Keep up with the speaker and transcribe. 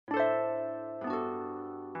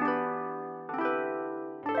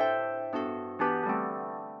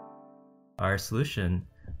our solution,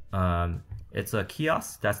 it's a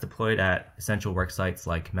kiosk that's deployed at essential work sites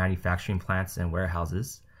like manufacturing plants and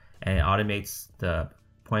warehouses, and it automates the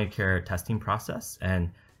point of care testing process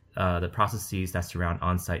and the processes that surround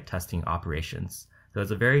on-site testing operations. So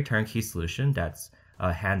it's a very turnkey solution that's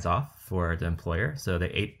hands-off for the employer. So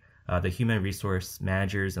the human resource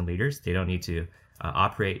managers and leaders, they don't need to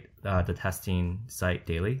operate the testing site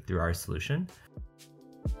daily through our solution.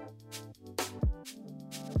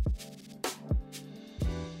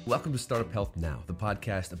 Welcome to Startup Health Now, the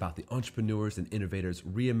podcast about the entrepreneurs and innovators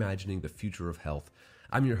reimagining the future of health.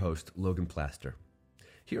 I'm your host, Logan Plaster.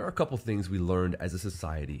 Here are a couple things we learned as a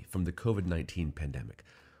society from the COVID-19 pandemic.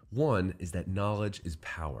 One is that knowledge is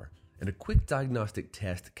power, and a quick diagnostic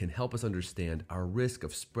test can help us understand our risk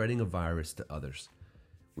of spreading a virus to others.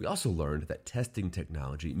 We also learned that testing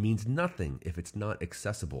technology means nothing if it's not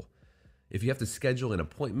accessible. If you have to schedule an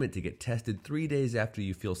appointment to get tested 3 days after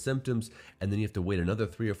you feel symptoms, and then you have to wait another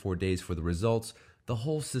 3 or 4 days for the results, the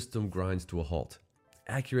whole system grinds to a halt.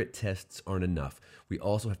 Accurate tests aren't enough. We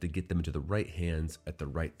also have to get them into the right hands at the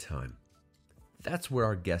right time. That's where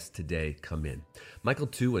our guests today come in. Michael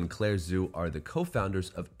Tu and Claire Zhu are the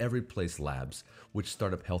co-founders of EveryPlace Labs, which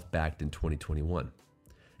Startup Health backed in 2021.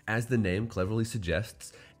 As the name cleverly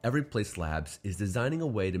suggests, EveryPlace Labs is designing a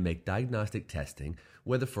way to make diagnostic testing,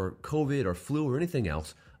 whether for COVID or flu or anything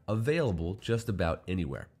else, available just about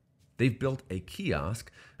anywhere. They've built a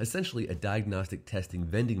kiosk, essentially a diagnostic testing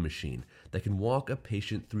vending machine that can walk a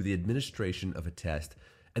patient through the administration of a test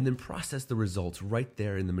and then process the results right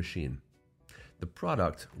there in the machine. The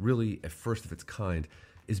product, really a first of its kind,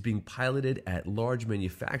 is being piloted at large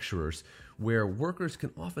manufacturers where workers can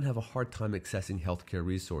often have a hard time accessing healthcare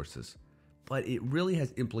resources. But it really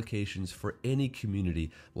has implications for any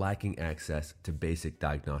community lacking access to basic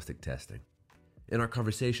diagnostic testing. In our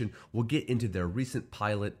conversation, we'll get into their recent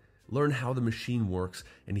pilot, learn how the machine works,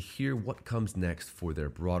 and hear what comes next for their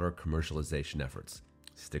broader commercialization efforts.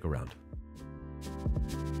 Stick around.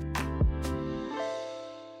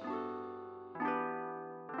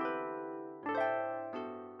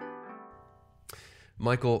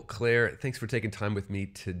 Michael, Claire, thanks for taking time with me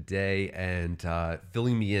today and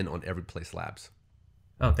filling me in on EveryPlace Labs.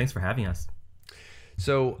 Oh, thanks for having us.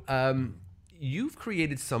 So you've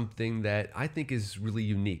created something that I think is really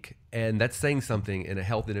unique, and that's saying something in a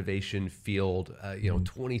health innovation field.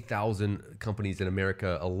 20,000 companies in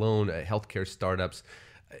America alone, healthcare startups.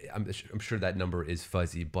 I'm sure that number is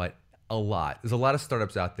fuzzy, but a lot. There's a lot of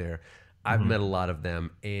startups out there. I've met a lot of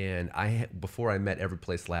them, and before I met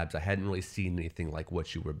EveryPlace Labs, I hadn't really seen anything like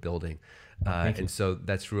what you were building, and so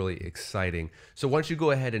that's really exciting. So why don't you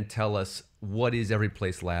go ahead and tell us, what is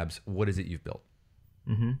EveryPlace Labs? What is it you've built?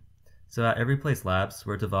 So at EveryPlace Labs,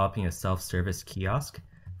 we're developing a self-service kiosk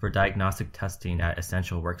for diagnostic testing at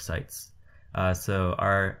essential work sites. So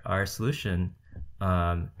our solution,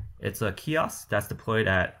 it's a kiosk that's deployed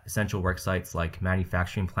at essential work sites like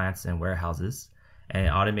manufacturing plants and warehouses, and it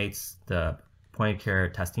automates the point of care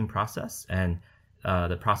testing process and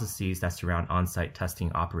the processes that surround on-site testing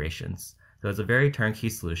operations. So it's a very turnkey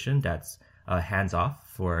solution that's hands-off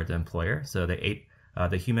for the employer. So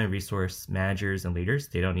the human resource managers and leaders,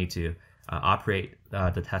 they don't need to operate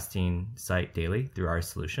the testing site daily through our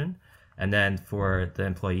solution. And then for the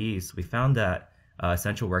employees, we found that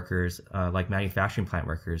essential workers, like manufacturing plant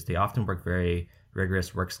workers, they often work very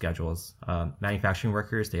rigorous work schedules. Manufacturing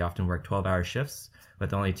workers, they often work 12-hour shifts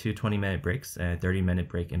with only 2 20-minute breaks and a 30-minute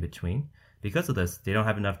break in between. Because of this, they don't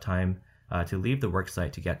have enough time to leave the work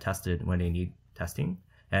site to get tested when they need testing.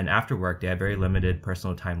 And after work, they have very limited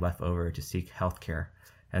personal time left over to seek health care.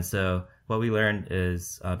 And so what we learned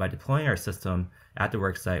is by deploying our system at the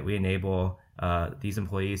work site, we enable these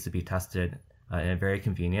employees to be tested in a very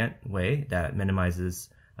convenient way that minimizes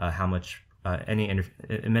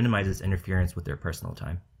it minimizes interference with their personal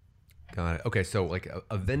time. Got it. Okay, so like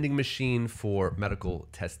a vending machine for medical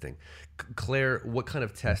testing. Claire, what kind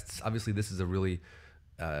of tests? Obviously, this is a really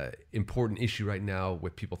important issue right now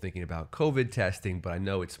with people thinking about COVID testing, but I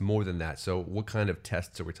know it's more than that. So what kind of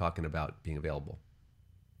tests are we talking about being available?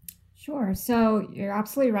 Sure. So you're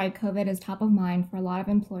absolutely right. COVID is top of mind for a lot of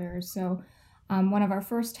employers. So one of our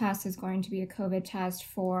first tests is going to be a COVID test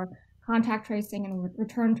for contact tracing and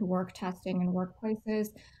return to work testing in workplaces,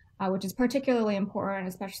 which is particularly important,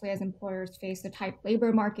 especially as employers face a tight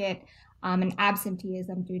labor market and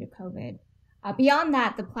absenteeism due to COVID. Beyond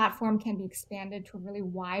that, the platform can be expanded to a really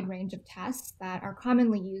wide range of tests that are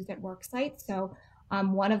commonly used at work sites. So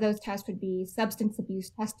one of those tests would be substance abuse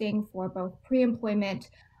testing for both pre-employment,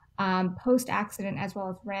 post-accident, as well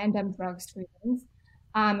as random drug screenings.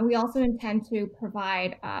 We also intend to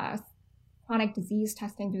provide chronic disease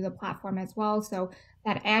testing through the platform as well. So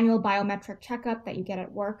that annual biometric checkup that you get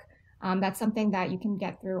at work, that's something that you can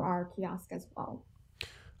get through our kiosk as well.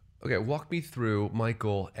 Okay, walk me through,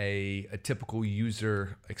 Michael, a typical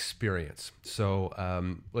user experience. So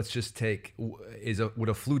let's just take, would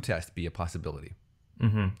a flu test be a possibility?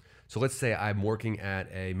 Mm-hmm. So let's say I'm working at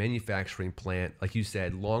a manufacturing plant, like you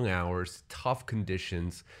said, long hours, tough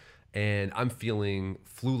conditions, and I'm feeling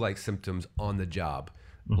flu-like symptoms on the job.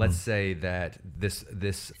 Mm-hmm. Let's say that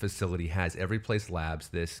this facility has Everyplace Labs,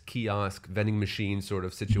 this kiosk vending machine sort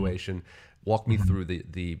of situation. Walk me through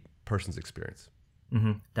the person's experience.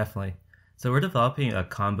 Mm-hmm, definitely. So we're developing a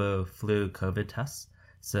combo flu COVID test.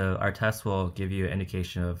 So our test will give you an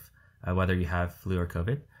indication of whether you have flu or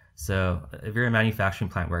COVID. So if you're a manufacturing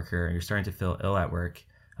plant worker and you're starting to feel ill at work,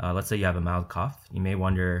 let's say you have a mild cough, you may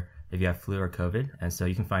wonder if you have flu or COVID. And so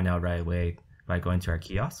you can find out right away by going to our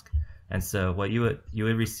kiosk. And so what you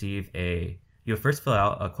would receive you would first fill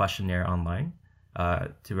out a questionnaire online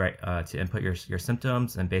to input your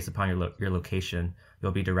symptoms, and based upon your location,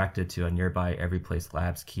 you'll be directed to a nearby Everyplace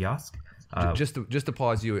Labs kiosk. Just to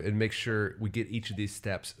pause you and make sure we get each of these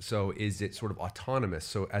steps. So is it sort of autonomous?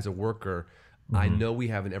 So as a worker, I know we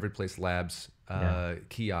have an Everyplace Labs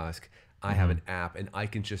kiosk. I have an app, and I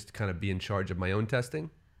can just kind of be in charge of my own testing?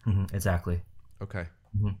 Exactly. Okay.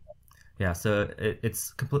 Yeah, so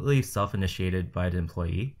it's completely self-initiated by the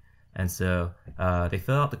employee. And so they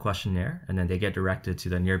fill out the questionnaire, and then they get directed to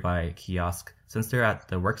the nearby kiosk. Since they're at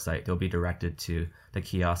the work site, they'll be directed to the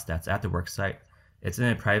kiosk that's at the work site. It's in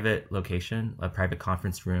a private location, a private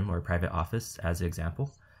conference room or a private office as an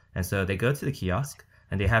example. And so they go to the kiosk,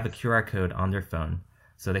 and they have a QR code on their phone.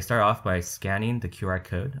 So they start off by scanning the QR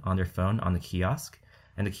code on their phone on the kiosk.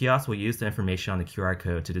 And the kiosk will use the information on the QR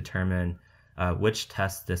code to determine which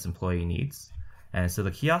test this employee needs. And so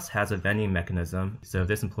the kiosk has a vending mechanism. So if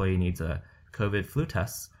this employee needs a COVID flu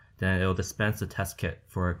test, then it'll dispense a test kit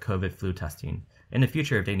for COVID flu testing. In the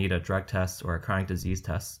future, if they need a drug test or a chronic disease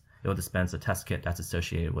test, it'll dispense a test kit that's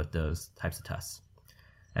associated with those types of tests.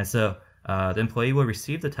 And so the employee will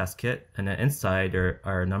receive the test kit, and then inside there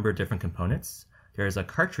are a number of different components. There's a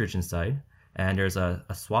cartridge inside, and there's a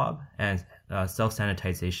swab and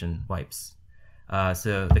self-sanitization wipes.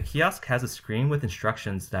 So the kiosk has a screen with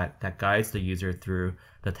instructions that guides the user through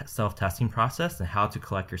the self-testing process and how to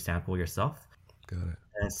collect your sample yourself. Got it.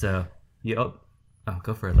 And so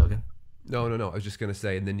go for it, Logan. No. I was just going to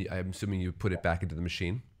say, and then I'm assuming you put it back into the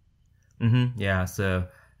machine. Yeah. So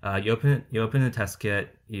you open the test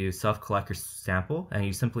kit, you self-collect your sample, and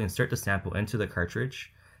you simply insert the sample into the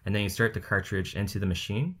cartridge, and then you insert the cartridge into the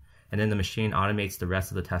machine, and then the machine automates the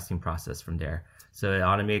rest of the testing process from there. So it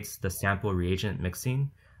automates the sample reagent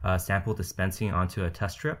mixing, sample dispensing onto a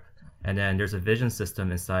test strip, and then there's a vision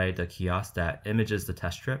system inside the kiosk that images the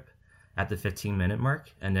test strip at the 15-minute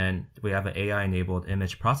mark, and then we have an AI-enabled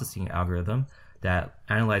image processing algorithm that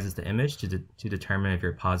analyzes the image to determine if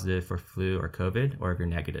you're positive for flu or COVID or if you're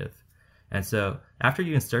negative. And so after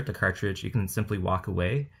you insert the cartridge, you can simply walk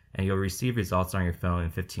away and you'll receive results on your phone in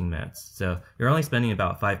 15 minutes. So you're only spending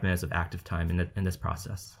about 5 minutes of active time in this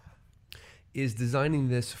process. Is designing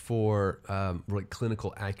this for like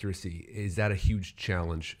clinical accuracy, is that a huge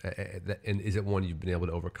challenge? And is it one you've been able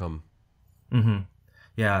to overcome?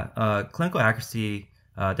 Yeah, clinical accuracy,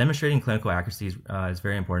 demonstrating clinical accuracy is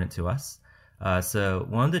very important to us. So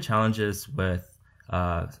one of the challenges with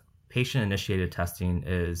patient-initiated testing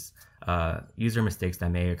is user mistakes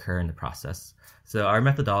that may occur in the process. So our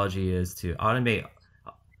methodology is to automate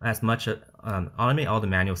all the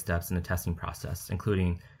manual steps in the testing process,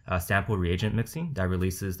 including sample reagent mixing that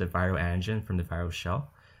releases the viral antigen from the viral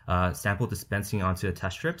shell, sample dispensing onto a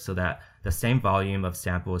test strip so that the same volume of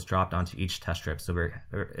sample is dropped onto each test strip. So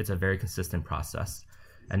it's a very consistent process.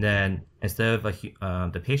 And then instead of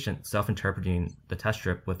the patient self-interpreting the test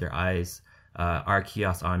strip with their eyes, our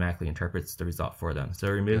kiosk automatically interprets the result for them. So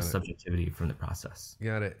it removes subjectivity from the process.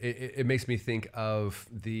 Got it. It makes me think of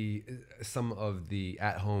some of the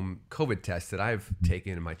at-home COVID tests that I've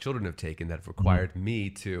taken and my children have taken that have required me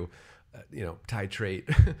to,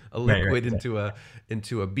 titrate a liquid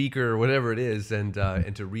into a beaker or whatever it is, and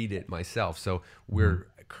to read it myself. So we're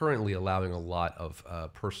currently allowing a lot of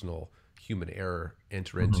personal human error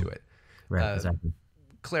enter into it. Right. Exactly.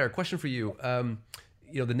 Claire, question for you.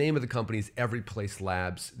 The name of the company is Everyplace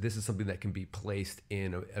Labs. This is something that can be placed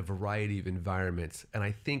in a variety of environments. And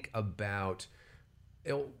I think about,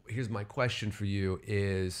 here's my question for you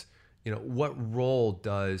is, what role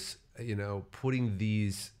does, putting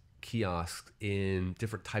these kiosks in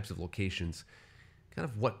different types of locations, kind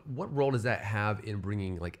of what role does that have in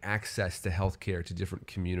bringing like access to healthcare to different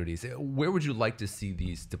communities? Where would you like to see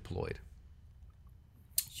these deployed?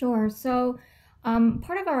 Sure. So,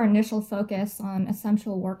 part of our initial focus on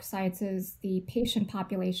essential work sites is the patient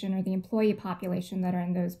population or the employee population that are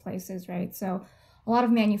in those places, right? So, a lot of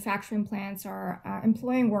manufacturing plants are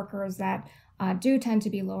employing workers that do tend to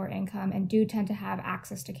be lower income and do tend to have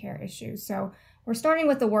access to care issues. So, we're starting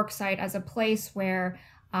with the work site as a place where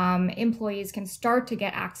employees can start to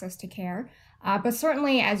get access to care. But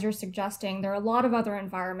certainly, as you're suggesting, there are a lot of other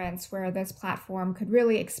environments where this platform could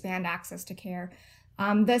really expand access to care.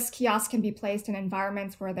 This kiosk can be placed in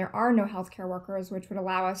environments where there are no healthcare workers, which would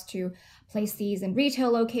allow us to place these in retail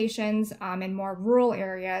locations, in more rural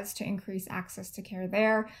areas to increase access to care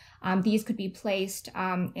there. These could be placed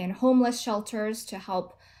in homeless shelters to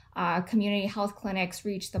help community health clinics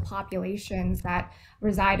reach the populations that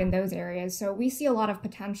reside in those areas. So we see a lot of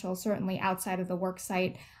potential, certainly outside of the work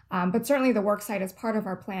site, but certainly the work site is part of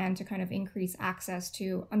our plan to kind of increase access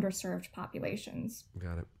to underserved populations.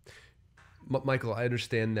 Got it. Michael, I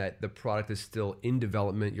understand that the product is still in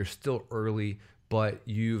development. You're still early, but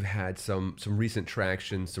you've had some recent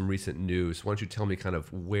traction, some recent news. Why don't you tell me kind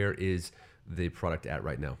of where is the product at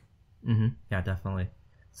right now? Yeah, definitely.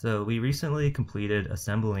 So we recently completed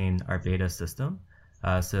assembling our beta system.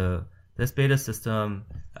 So this beta system,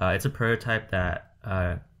 it's a prototype that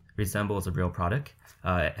resembles a real product.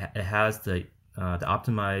 It has the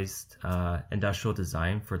optimized industrial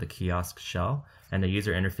design for the kiosk shell and the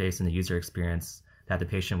user interface and the user experience that the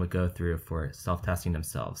patient would go through for self-testing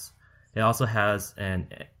themselves. It also has an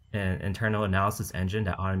internal analysis engine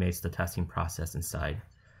that automates the testing process inside.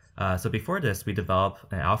 So before this, we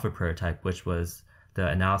developed an alpha prototype, which was the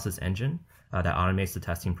analysis engine that automates the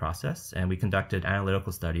testing process. And we conducted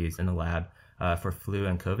analytical studies in the lab for flu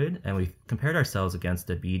and COVID. And we compared ourselves against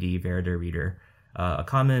the BD Veritor reader, a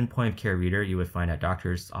common point of care reader you would find at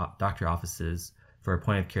doctor offices for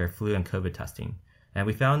point of care flu and COVID testing. And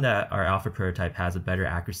we found that our alpha prototype has a better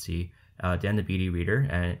accuracy than the BD reader,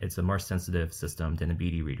 and it's a more sensitive system than the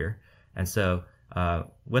BD reader. And so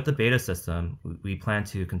with the beta system, we plan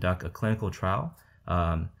to conduct a clinical trial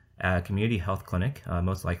at a community health clinic,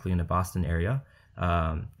 most likely in the Boston area,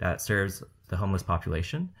 that serves the homeless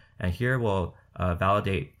population. And here we'll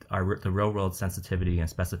validate the real-world sensitivity and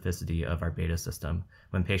specificity of our beta system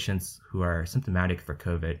when patients who are symptomatic for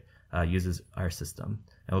COVID uses our system.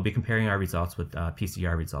 And we'll be comparing our results with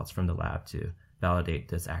PCR results from the lab to validate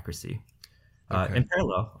this accuracy. Okay. In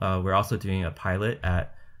parallel, we're also doing a pilot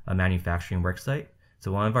at a manufacturing worksite.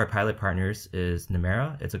 So one of our pilot partners is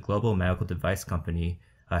Nemera. It's a global medical device company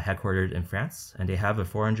headquartered in France, and they have a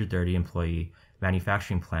 430 employee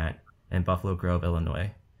manufacturing plant in Buffalo Grove, Illinois.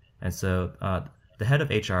 And so the head of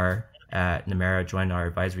HR at Nemera joined our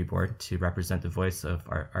advisory board to represent the voice of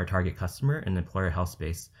our target customer in the employer health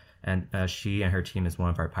space. And she and her team is one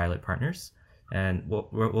of our pilot partners. And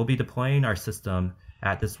we'll be deploying our system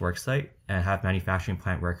at this worksite and have manufacturing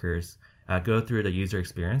plant workers go through the user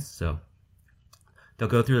experience. So they'll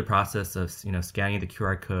go through the process of scanning the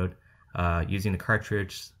QR code, using the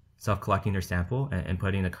cartridge, self-collecting their sample, and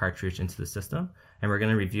putting the cartridge into the system. And we're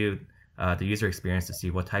going to review the user experience to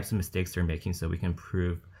see what types of mistakes they're making so we can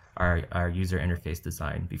improve our user interface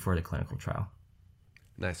design before the clinical trial.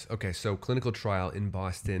 Nice. Okay, so clinical trial in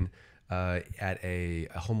Boston at a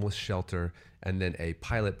homeless shelter, and then a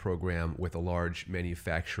pilot program with a large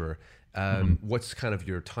manufacturer. What's kind of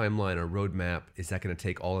your timeline or roadmap? Is that going to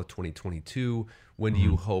take all of 2022? When do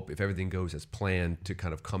you hope, if everything goes as planned, to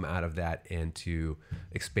kind of come out of that and to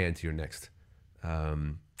expand to your next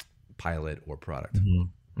pilot or product?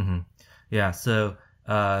 Yeah, so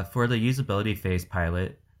for the usability phase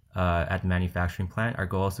pilot at the manufacturing plant, our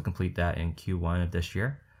goal is to complete that in Q1 of this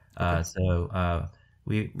year. Okay. So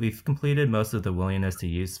we've completed most of the willingness to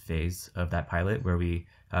use phase of that pilot, where we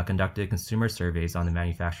conducted consumer surveys on the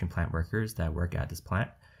manufacturing plant workers that work at this plant.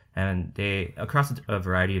 And they, across a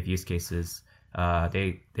variety of use cases,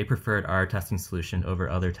 they preferred our testing solution over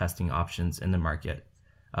other testing options in the market,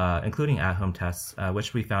 including at-home tests,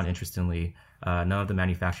 which we found, interestingly, none of the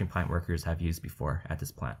manufacturing plant workers have used before at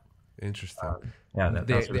this plant. Interesting. Yeah,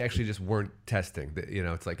 they actually just weren't testing.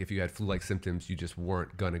 It's like if you had flu-like symptoms, you just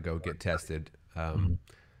weren't going to go get tested.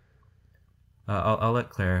 I'll let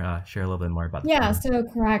Claire share a little bit more about that. Yeah, so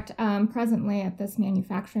correct. Presently at this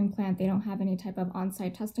manufacturing plant, they don't have any type of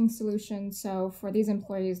on-site testing solution. So for these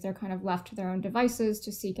employees, they're kind of left to their own devices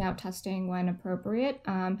to seek out testing when appropriate.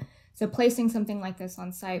 So placing something like this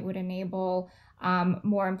on site would enable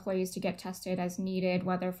more employees to get tested as needed,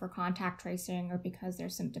 whether for contact tracing or because they're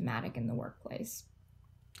symptomatic in the workplace.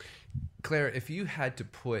 Claire, if you had to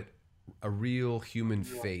put a real human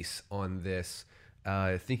face on this,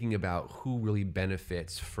 thinking about who really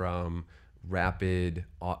benefits from rapid,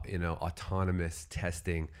 autonomous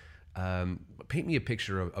testing. Paint me a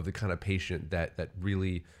picture of the kind of patient that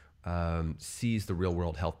really sees the real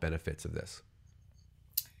world health benefits of this.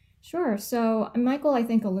 Sure. So Michael, I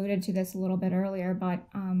think, alluded to this a little bit earlier, but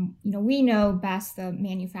we know best the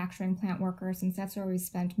manufacturing plant workers, since that's where we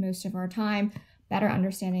spent most of our time better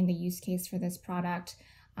understanding the use case for this product.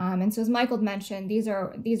 And so, as Michael mentioned, these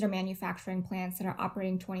are manufacturing plants that are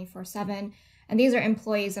operating 24/7, and these are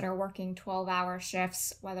employees that are working 12-hour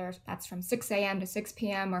shifts, whether that's from 6 a.m. to 6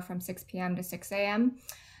 p.m. or from 6 p.m. to 6 a.m.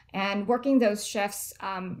 And working those shifts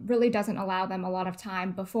really doesn't allow them a lot of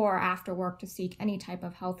time before or after work to seek any type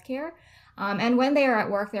of health care. And when they are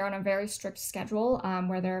at work, they're on a very strict schedule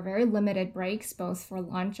where there are very limited breaks, both for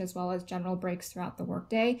lunch as well as general breaks throughout the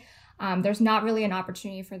workday. There's not really an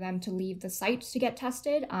opportunity for them to leave the site to get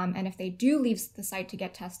tested. And if they do leave the site to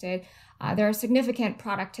get tested, there are significant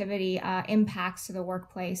productivity impacts to the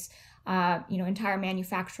workplace. Entire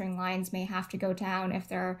manufacturing lines may have to go down if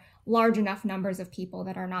there are large enough numbers of people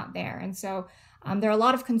that are not there. And so there are a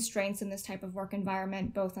lot of constraints in this type of work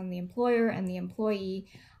environment, both on the employer and the employee.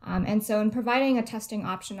 And so in providing a testing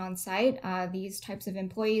option on site, these types of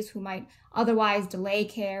employees who might otherwise delay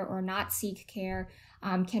care or not seek care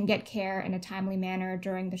can get care in a timely manner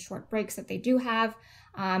during the short breaks that they do have.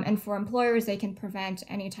 And for employers, they can prevent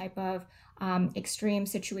any type of extreme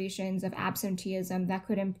situations of absenteeism that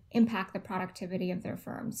could impact the productivity of their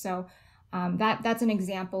firm. So that's an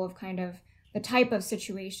example of kind of the type of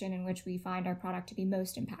situation in which we find our product to be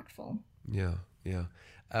most impactful. Yeah.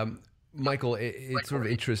 Michael, it sort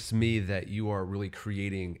of interests me that you are really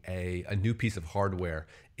creating a new piece of hardware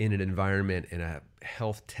in an environment, in a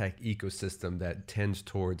health tech ecosystem that tends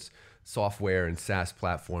towards software and SaaS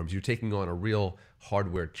platforms. You're taking on a real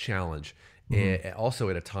hardware challenge. And also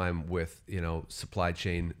at a time with supply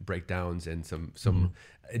chain breakdowns and some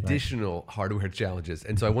additional hardware challenges.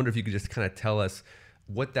 And so I wonder if you could just kind of tell us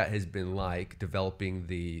what that has been like developing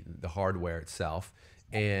the hardware itself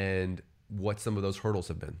and what some of those hurdles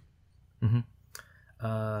have been.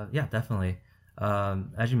 Yeah, definitely.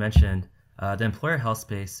 As you mentioned, the employer health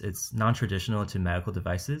space, it's non-traditional to medical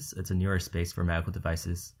devices. It's a newer space for medical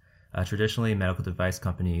devices. Traditionally, medical device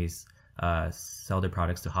companies sell their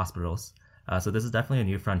products to hospitals. So this is definitely a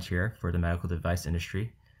new frontier for the medical device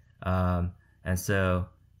industry. And so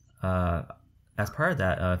as part of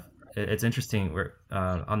that, it's interesting. We're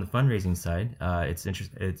on the fundraising side.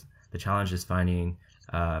 The challenge is finding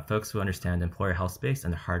folks who understand the employer health space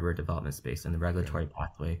and the hardware development space and the regulatory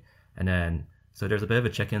pathway. And then, so there's a bit of a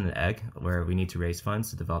chicken and egg where we need to raise funds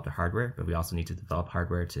to develop the hardware, but we also need to develop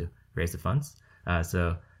hardware to raise the funds.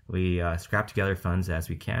 So we scrap together funds as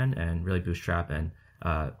we can and really bootstrap and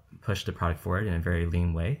push the product forward in a very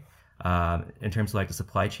lean way. In terms of like the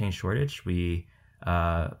supply chain shortage, we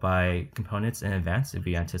buy components in advance if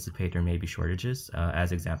we anticipate there may be shortages.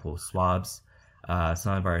 As example, swabs,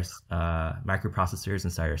 some of our microprocessors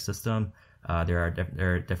inside our system. There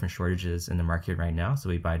are different shortages in the market right now, so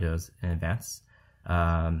we buy those in advance.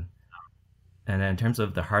 And then in terms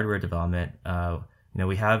of the hardware development,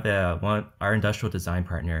 we have our industrial design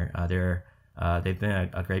partner. They've been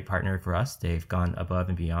a great partner for us. They've gone above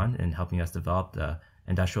and beyond in helping us develop the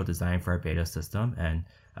industrial design for our beta system, and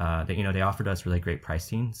they offered us really great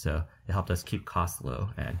pricing, so it helped us keep costs low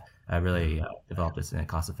and really develop this in a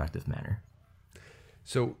cost-effective manner.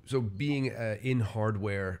 So being in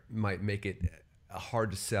hardware might make it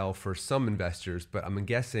hard to sell for some investors, but I'm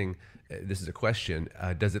guessing this is a question.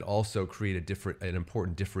 Does it also create an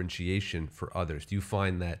important differentiation for others? Do you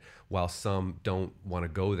find that while some don't want to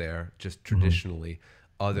go there just traditionally,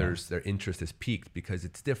 others their interest is piqued because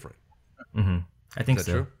it's different? I think is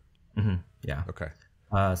that so. True? Yeah. Okay.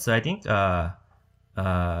 So I think for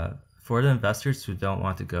the investors who don't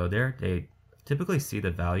want to go there, they typically see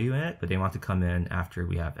the value in it, but they want to come in after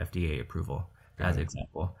we have FDA approval, as an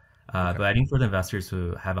example. But I think for the investors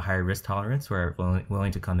who have a higher risk tolerance, who are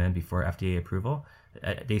willing to come in before FDA approval,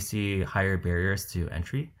 they see higher barriers to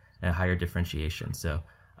entry and higher differentiation. So,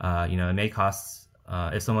 it may cost,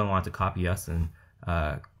 if someone wanted to copy us and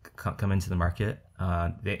come into the market,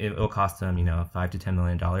 it will cost them, $5 to $10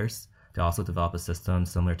 million to also develop a system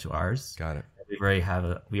similar to ours. Got it. We already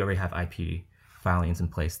have IP filings in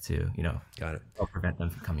place to, Got it. help prevent them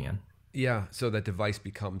from coming in. Yeah, so that device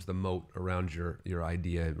becomes the moat around your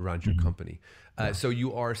idea, around your company. So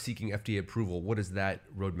you are seeking FDA approval. What does that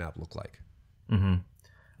roadmap look like?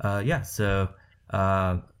 So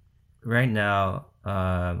right now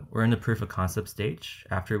we're in the proof of concept stage.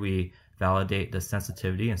 After we validate the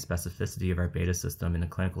sensitivity and specificity of our beta system in a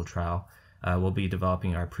clinical trial, we'll be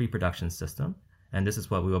developing our pre-production system. And this is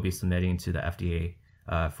what we will be submitting to the FDA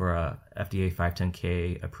for a FDA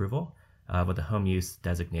 510(k) approval with a home use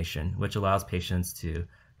designation, which allows patients to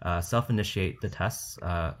self-initiate the tests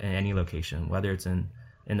in any location, whether it's in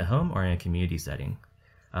the home or in a community setting.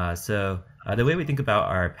 So the way we think about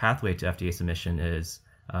our pathway to FDA submission is,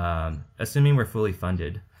 assuming we're fully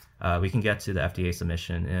funded, we can get to the FDA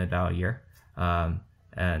submission in about a year.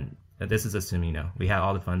 And this is assuming, we have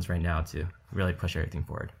all the funds right now to really push everything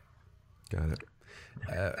forward. Got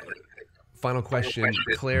it. Final question,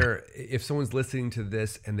 Claire, if someone's listening to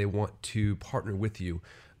this and they want to partner with you,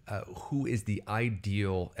 who is the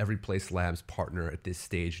ideal EveryPlace Labs partner at this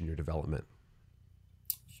stage in your development?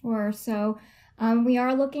 Sure. So we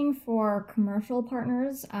are looking for commercial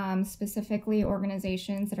partners, specifically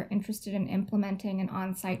organizations that are interested in implementing an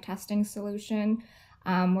on-site testing solution.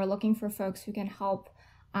 We're looking for folks who can help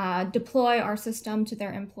deploy our system to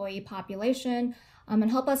their employee population and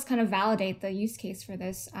help us kind of validate the use case for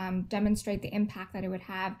this, demonstrate the impact that it would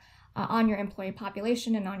have on your employee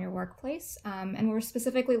population and on your workplace. And we're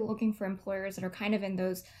specifically looking for employers that are kind of in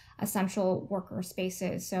those essential worker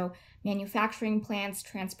spaces. So manufacturing plants,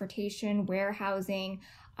 transportation, warehousing,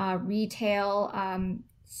 retail,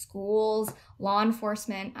 schools, law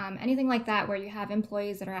enforcement, anything like that where you have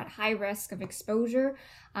employees that are at high risk of exposure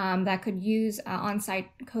that could use on-site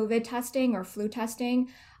COVID testing or flu testing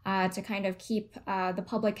to kind of keep the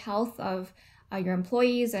public health of your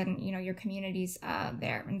employees and your communities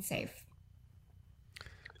there and safe.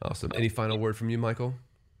 Awesome. Any final word from you, Michael?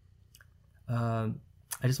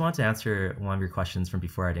 I just wanted to answer one of your questions from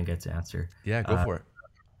before I didn't get to answer. Yeah, go for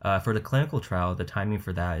it. For the clinical trial, the timing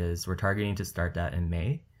for that is we're targeting to start that in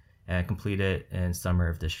May and complete it in summer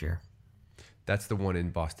of this year. That's the one in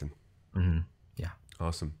Boston. Mm-hmm. Yeah.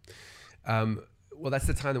 Awesome. Well, that's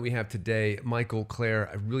the time that we have today. Michael, Claire,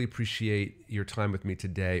 I really appreciate your time with me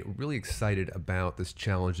today. Really excited about this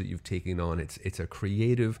challenge that you've taken on. It's a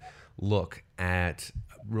creative look at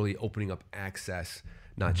really opening up access,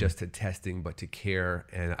 not just to testing, but to care.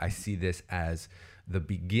 And I see this as the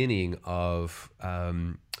beginning of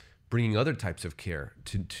bringing other types of care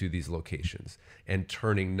to these locations and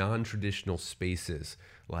turning non-traditional spaces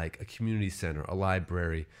like a community center, a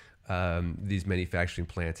library, these manufacturing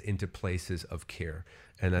plants into places of care.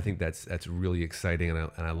 And I think that's really exciting, and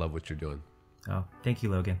I love what you're doing. Oh, thank you,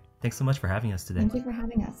 Logan. Thanks so much for having us today. Thank you for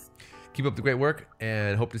having us. Keep up the great work,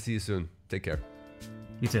 and hope to see you soon. Take care.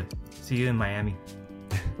 You too. See you in Miami.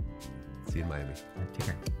 See you in Miami. Take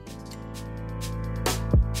care.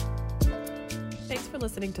 Thanks for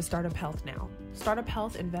listening to Startup Health Now. Startup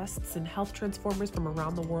Health invests in health transformers from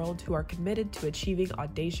around the world who are committed to achieving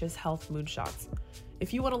audacious health moonshots.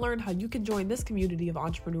 If you want to learn how you can join this community of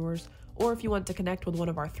entrepreneurs, or if you want to connect with one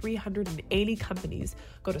of our 380 companies,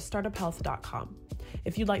 go to startuphealth.com.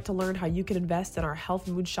 If you'd like to learn how you can invest in our Health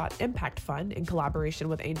Moonshot Impact Fund in collaboration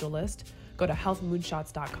with AngelList, go to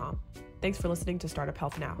healthmoonshots.com. Thanks for listening to Startup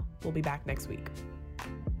Health Now. We'll be back next week.